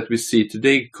security that we see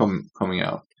today coming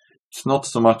out. It's not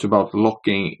so much about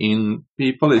locking in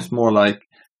people. It's more like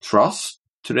trust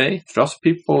today. Trust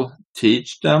people,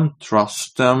 teach them,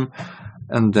 trust them,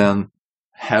 and then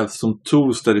have some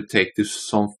tools that detect if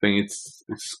something it's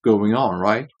going on,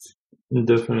 right?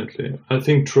 Definitely. I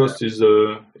think trust is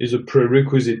a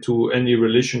prerequisite to any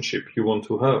relationship you want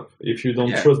to have. If you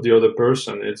don't trust the other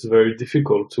person, it's very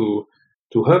difficult to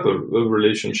have a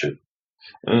relationship.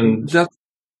 And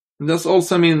that's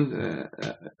also,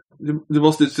 there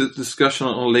was this discussion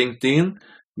on LinkedIn.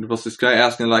 There was this guy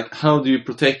asking, like, how do you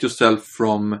protect yourself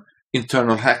from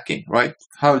internal hacking, right?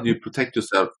 How do you protect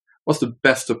yourself? What's the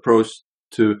best approach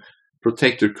to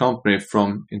protect your company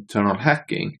from internal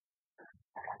hacking?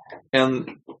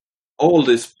 And all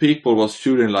these people was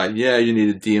shooting like, you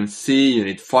need a DMC, you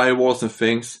need firewalls and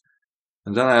things.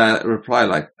 And then I replied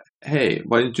like, hey,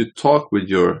 why don't you talk with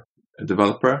your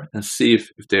developer and see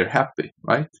if they're happy,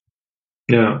 right?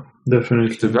 Yeah,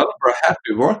 definitely. If the developer are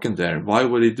happy working there, why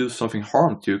would they do something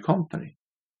harm to your company?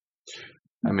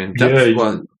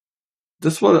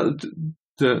 That's what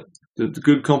the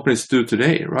good companies do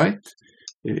today, right?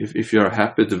 If you're a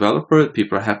happy developer,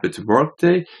 people are happy to work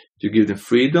there, you give them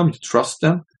freedom, you trust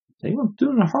them, they won't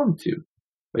do no harm to you.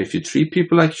 But if you treat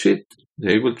people like shit,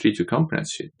 they will treat your company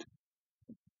as shit.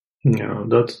 Yeah,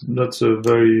 that's a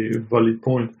very valid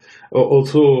point.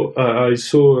 Also, I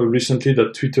saw recently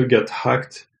that Twitter got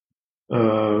hacked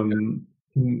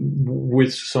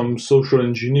with some social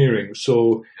engineering.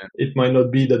 So it might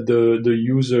not be that the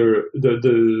user,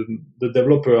 the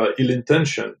developer are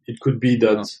ill-intentioned. It could be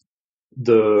that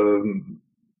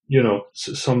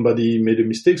somebody made a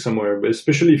mistake somewhere. But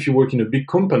especially if you work in a big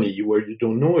company where you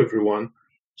don't know everyone,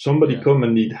 somebody come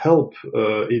and need help.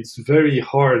 It's very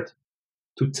hard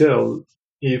to tell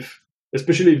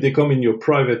especially if they come in your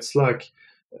private Slack,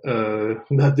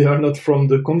 that they are not from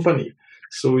the company.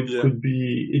 So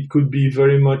it could be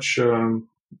very much there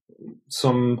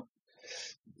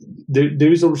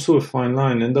is also a fine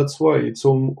line, and that's why it's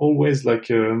always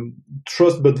like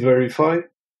trust but verify.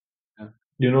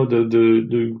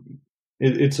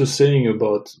 It's a saying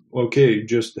about, okay,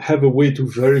 just have a way to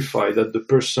verify that the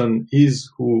person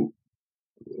is who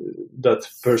that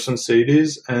person say it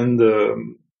is, and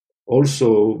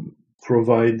also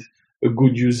provide a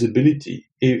good usability.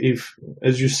 If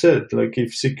as you said, like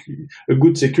if a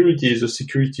good security is a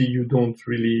security you don't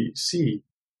really see,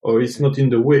 or it's not in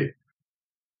the way.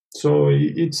 So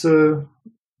it's a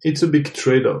big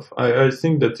trade-off. I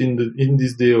think that in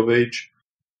this day of age,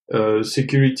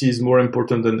 security is more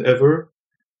important than ever.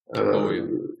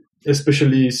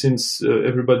 Especially since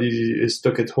everybody is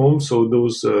stuck at home, so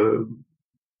those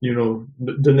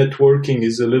the networking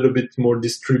is a little bit more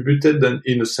distributed than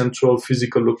in a central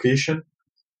physical location.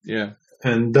 Yeah.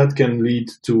 And that can lead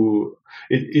to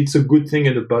it's a good thing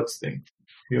and a bad thing.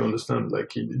 You understand?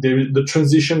 Like the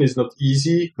transition is not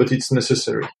easy, but it's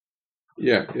necessary.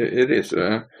 Yeah, it is.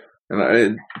 And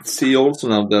I see also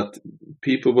now that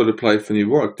people will apply for new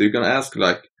work. They're going to ask,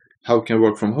 like, how can I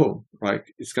work from home? Right?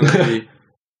 It's going to be,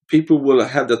 people will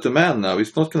have that demand now.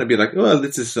 It's not going to be like, well,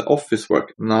 this is office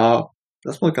work. No,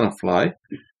 that's not going to fly.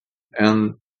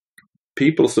 And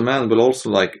people's demand will also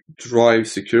like drive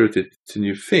security to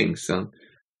new things.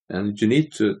 And you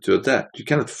need to adapt. You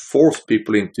cannot force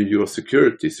people into your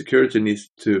security. Security needs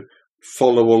to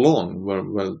follow along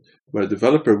where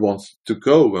developer wants to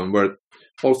go, and where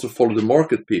also follow the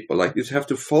market people. Like, you have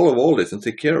to follow all this and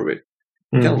take care of it.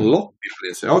 You can lock people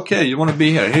and say, okay, you want to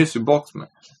be here, here's your box, man.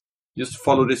 Just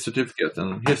follow this certificate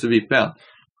and here's the VPN.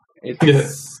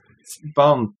 It's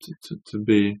bound to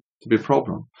be a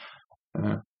problem.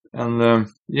 But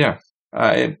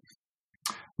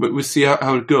we see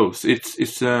how it goes.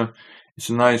 It's a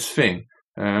nice thing.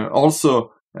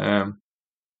 Also, I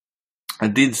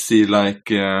did see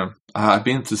I've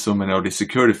been to so many of these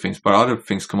security things, but other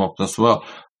things come up as well.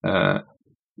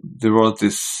 There was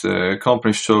this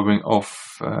company showing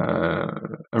off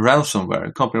a ransomware.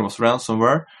 The company was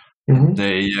ransomware. And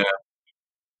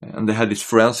they had these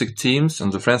forensic teams,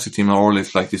 and the forensic team are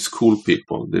always like these cool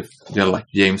people. They're like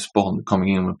James Bond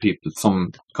coming in when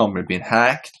some company being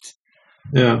hacked.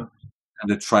 Yeah. And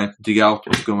they're trying to dig out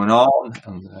what's going on.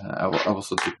 And I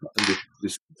was at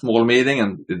this small meeting,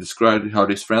 and they described how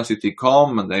this forensic team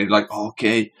come, and they're like,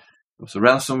 okay, there's a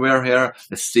ransomware here.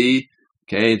 Let's see.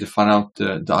 Okay, they find out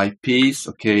the IPs.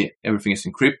 Okay, everything is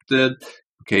encrypted.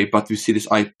 Okay, but we see this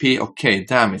IP. Okay,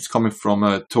 damn, it's coming from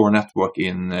a Tor network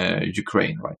in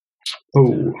Ukraine, right?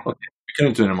 Oh, okay. We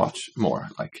couldn't do much more,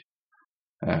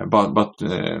 but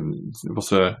it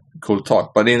was a cool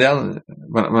talk. But in the end,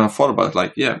 when I thought about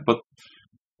it, but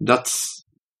that's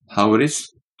how it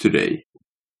is today.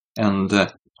 And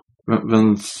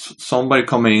when somebody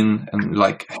come in and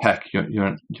hack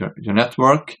your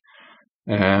network,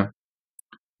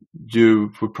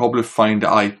 you would probably find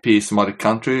the IP some other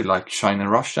country like China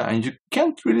and Russia, and you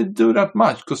can't really do that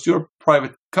much because you're a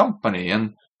private company,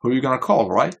 and who are you gonna call,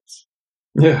 right?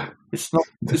 Yeah. It's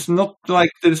not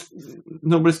like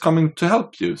nobody's coming to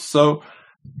help you. So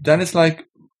then it's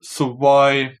so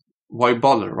why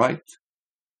bother, right?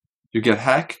 You get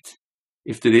hacked.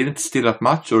 If they didn't steal that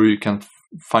much, or you can't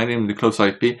find him the close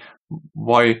IP,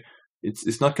 why?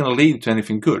 It's not going to lead to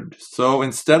anything good. So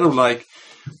instead of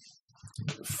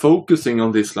focusing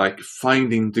on this,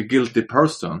 finding the guilty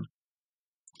person,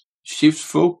 shift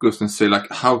focus and say,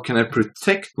 how can I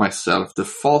protect myself the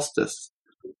fastest?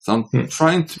 So I'm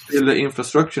trying to build an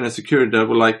infrastructure and security that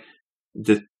will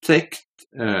detect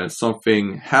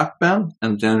something happen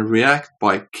and then react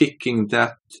by kicking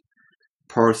that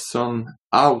person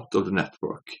out of the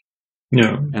network.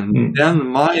 Yeah. And then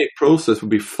my process will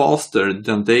be faster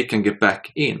than they can get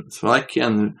back in. So I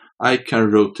can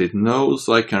rotate nodes,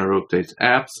 I can rotate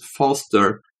apps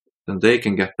faster than they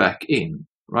can get back in.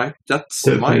 Right? That's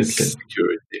my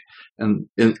security. And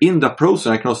in that process,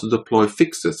 I can also deploy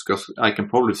fixes because I can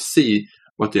probably see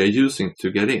what they are using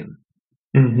to get in.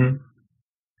 Mm-hmm.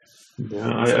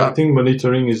 Yeah, I think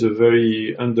monitoring is a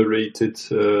very underrated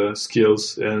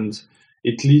skills, and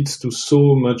it leads to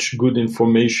so much good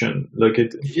information.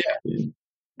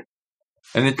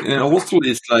 And also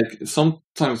it's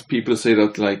sometimes people say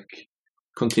that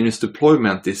continuous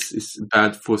deployment is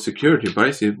bad for security, but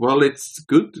I say, well, it's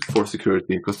good for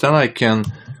security because then I can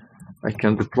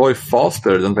deploy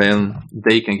faster than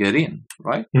they can get in,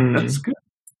 right? That's good.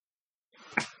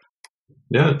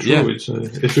 Yeah, true. Yeah.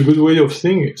 It's a good way of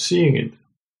seeing it.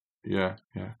 Yeah,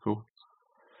 cool.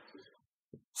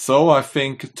 So I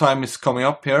think time is coming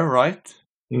up here, right?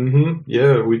 Mm-hmm.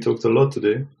 Yeah, we talked a lot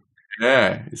today.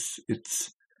 Yeah, this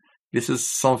is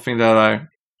something that I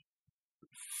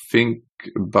think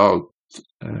about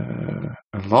a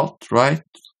lot, right?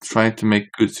 Trying to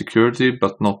make good security,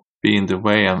 but not be in the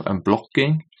way and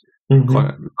blocking,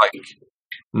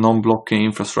 non-blocking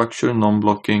infrastructure,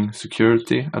 non-blocking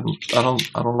security. I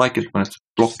don't like it when it's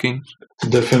blocking.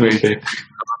 Definitely.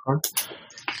 But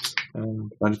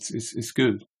it's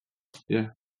good. Yeah.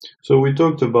 So we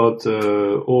talked about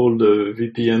all the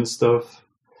VPN stuff.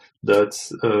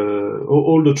 That's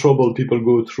all the trouble people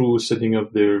go through setting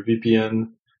up their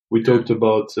VPN. We talked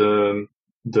about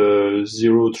the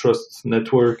Zero Trust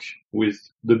Network with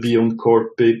the Beyond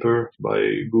Core paper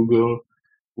by Google.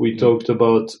 We talked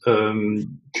about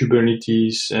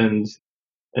Kubernetes and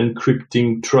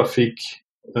encrypting traffic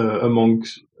among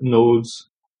nodes.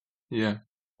 Yeah.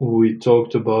 We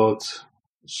talked about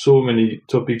so many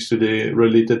topics today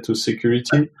related to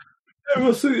security.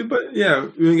 But yeah,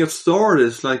 when we get started,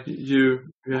 it's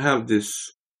you have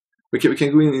this. We can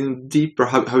go in deeper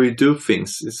how you do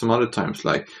things. Some other times,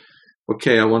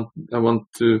 okay, I want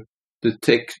to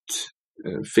detect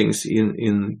things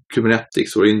in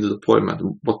Kubernetes or in the deployment.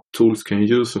 What tools can you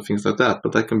use and things like that?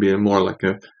 But that can be more like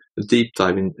a deep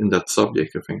dive in that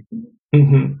subject, I think.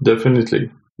 Mm-hmm. Definitely.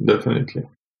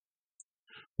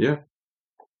 Yeah.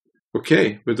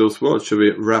 Okay, with those words, should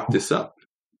we wrap this up?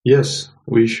 Yes,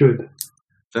 we should.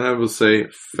 Then I will say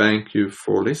thank you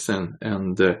for listening,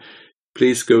 and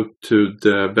please go to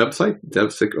the website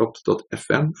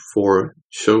devsecops.fm for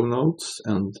show notes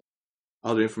and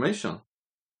other information.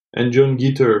 and John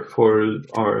Gitter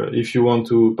if you want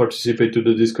to participate to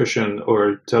the discussion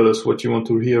or tell us what you want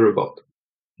to hear about.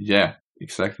 Yeah,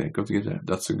 exactly. Go to Gitter.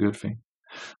 That's a good thing.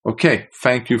 Okay,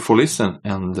 thank you for listening,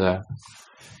 and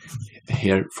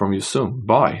hear from you soon.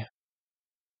 Bye.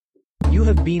 You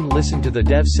have been listening to the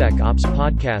DevSecOps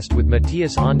podcast with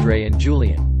Matthias, Andre, and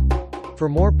Julian. For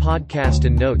more podcast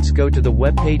and notes, go to the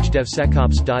webpage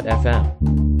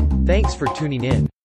devsecops.fm. Thanks for tuning in.